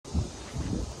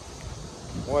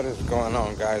What is going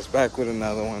on, guys? Back with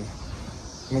another one.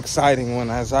 An exciting one,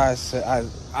 as I said.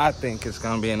 I think it's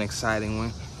gonna be an exciting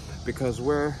one because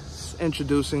we're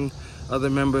introducing other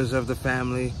members of the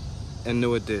family and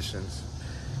new additions.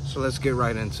 So let's get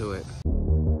right into it.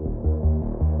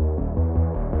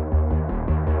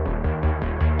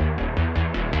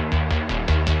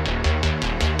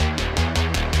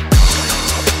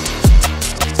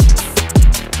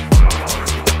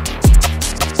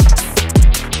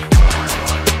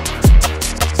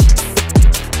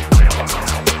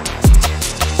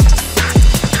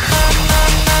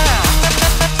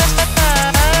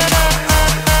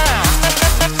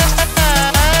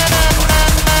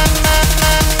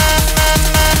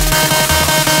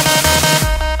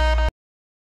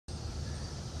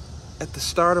 At the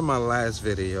start of my last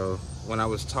video, when I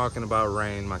was talking about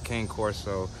Rain, my Cane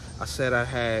Corso, I said I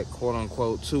had, quote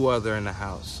unquote, two other in the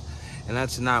house. And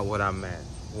that's not what I meant.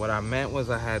 What I meant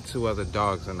was I had two other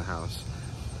dogs in the house.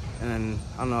 And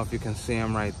I don't know if you can see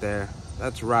them right there.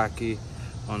 That's Rocky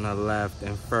on the left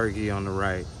and Fergie on the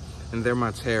right. And they're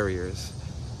my terriers.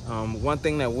 One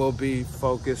thing that will be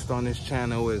focused on this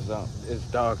channel is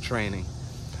dog training.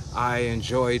 I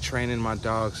enjoy training my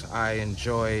dogs. I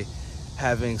enjoy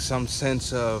having some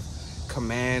sense of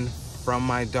command from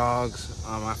my dogs.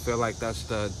 I feel like that's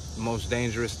the most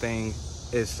dangerous thing,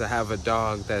 is to have a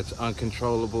dog that's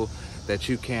uncontrollable, that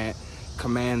you can't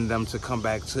command them to come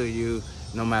back to you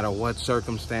no matter what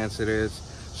circumstance it is.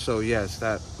 So yes,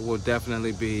 that will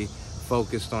definitely be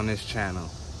focused on this channel.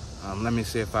 Let me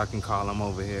see if I can call them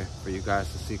over here for you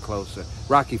guys to see closer.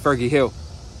 Rocky, Fergie, Hill.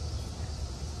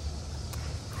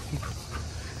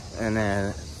 And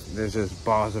then there's just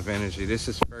balls of energy. This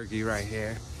is Fergie right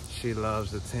here. She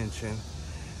loves attention.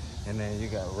 And then you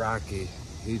got Rocky.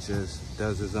 He just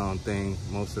does his own thing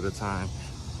most of the time.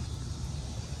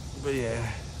 But yeah,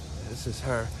 this is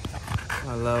her.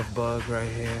 My love bug right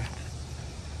here.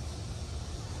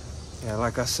 Yeah,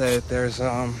 like I said, there's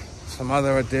some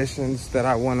other additions that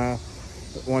I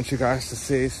want you guys to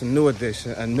see. A new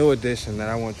addition that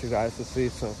I want you guys to see.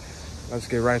 So let's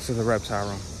get right to the reptile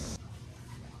room.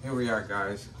 Here we are,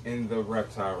 guys, in the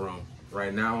reptile room.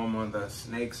 Right now I'm on the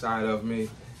snake side of me.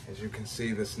 As you can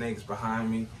see, the snake's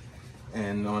behind me.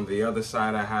 And on the other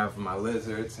side, I have my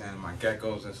lizards and my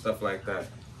geckos and stuff like that.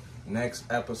 Next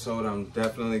episode, I'm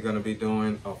definitely gonna be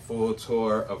doing a full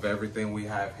tour of everything we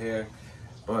have here.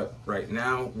 But right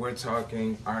now, we're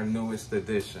talking our newest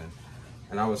addition.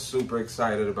 And I was super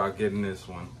excited about getting this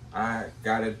one. I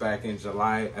got it back in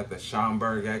July at the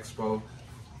Schaumburg Expo,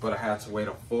 but I had to wait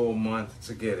a full month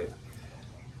to get it.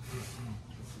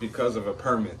 Because of a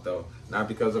permit though, not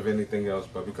because of anything else,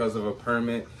 but because of a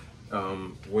permit.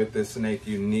 With this snake,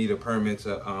 you need a permit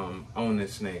to own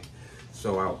this snake.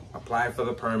 So I applied for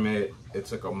the permit. It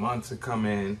took a month to come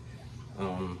in.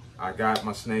 I got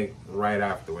my snake right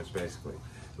afterwards, basically.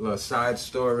 A little side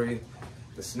story.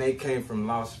 The snake came from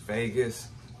Las Vegas.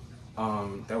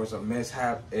 There was a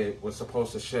mishap. It was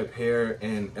supposed to ship here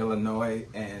in Illinois,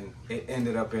 and it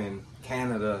ended up in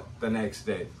Canada the next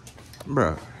day.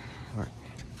 Bro,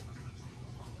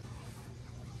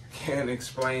 can't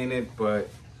explain it, but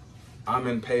I'm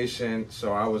impatient,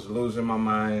 so I was losing my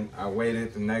mind. I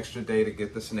waited an extra day to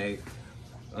get the snake.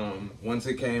 Once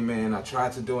it came in, I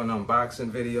tried to do an unboxing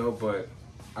video, but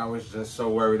I was just so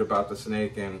worried about the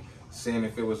snake and seeing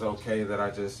if it was okay that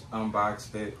I just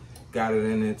unboxed it, got it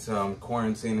in its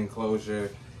quarantine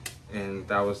enclosure, and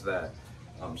that was that.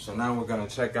 So now we're gonna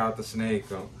check out the snake.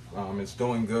 It's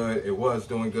doing good. It was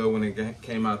doing good when it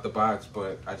came out the box,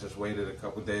 but I just waited a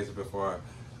couple days before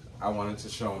I wanted to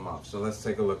show him off. So let's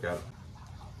take a look at it.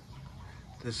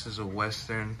 This is a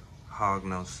Western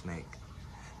hognose snake.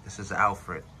 This is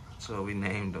Alfred, so we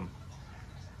named him.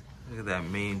 Look at that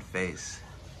mean face.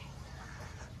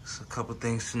 So a couple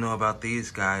things to know about these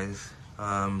guys.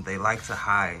 They like to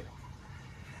hide.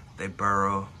 They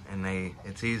burrow, and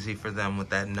it's easy for them with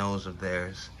that nose of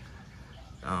theirs.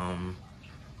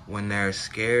 When they're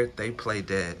scared, they play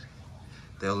dead.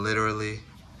 They'll literally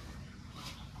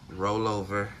roll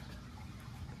over,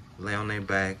 lay on their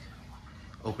back,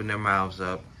 open their mouths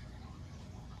up,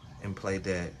 and play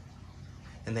dead.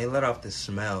 And they let off this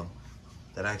smell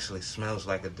that actually smells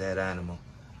like a dead animal.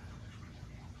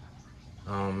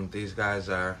 These guys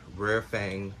are rare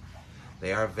fang.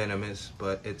 They are venomous,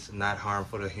 but it's not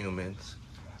harmful to humans.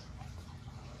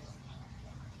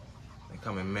 They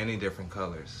come in many different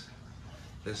colors.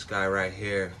 This guy right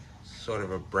here, sort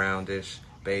of a brownish,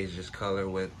 beigeish color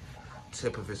with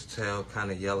tip of his tail kind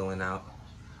of yellowing out.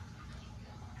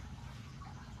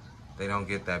 They don't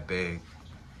get that big.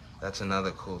 That's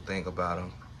another cool thing about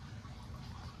them.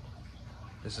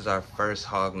 This is our first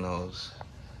hognose.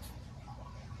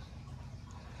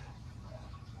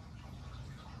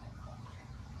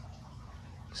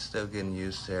 still getting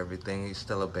used to everything. He's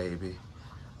still a baby.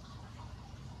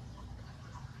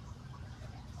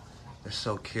 They're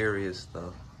so curious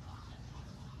though.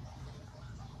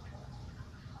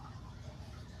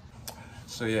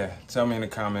 So yeah, tell me in the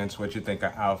comments what you think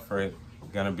of Alfred.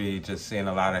 You're gonna be just seeing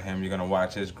a lot of him. You're gonna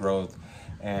watch his growth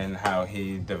and how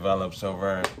he develops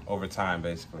over time,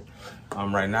 basically.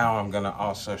 Right now, I'm gonna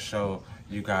also show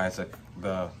you guys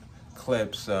the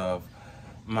clips of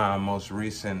my most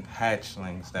recent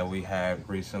hatchlings that we had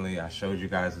recently. I showed you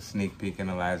guys a sneak peek in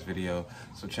the last video,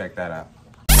 so check that out.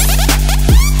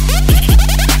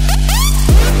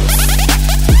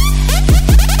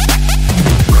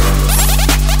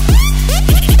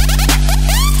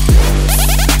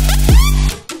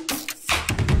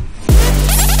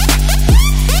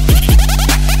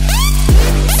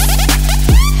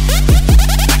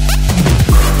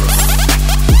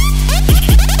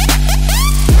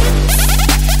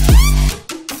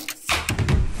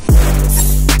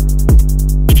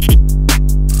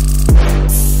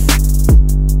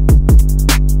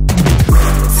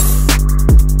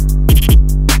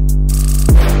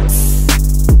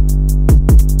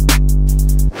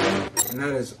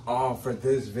 For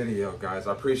this video, guys,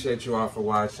 I appreciate you all for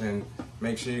watching.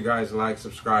 Make sure you guys like,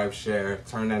 subscribe, share,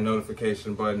 turn that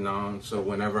notification button on so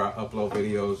whenever I upload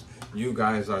videos, you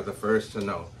guys are the first to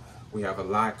know. We have a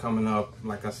lot coming up.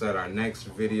 Like I said, our next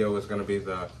video is going to be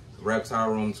the reptile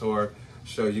room tour.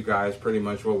 Show you guys pretty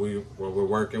much what we're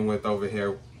working with over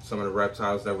here, some of the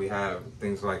reptiles that we have,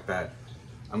 things like that.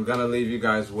 I'm gonna leave you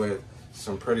guys with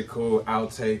some pretty cool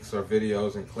outtakes or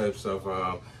videos and clips of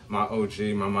my OG,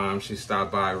 my mom. She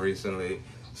stopped by recently.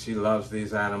 She loves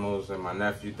these animals, and my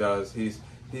nephew does. He's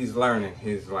learning.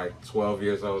 He's like 12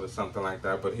 years old or something like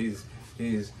that, but he's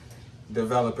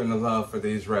developing a love for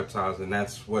these reptiles, and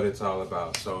that's what it's all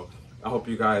about. So I hope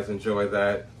you guys enjoy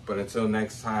that. But until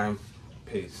next time,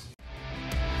 peace.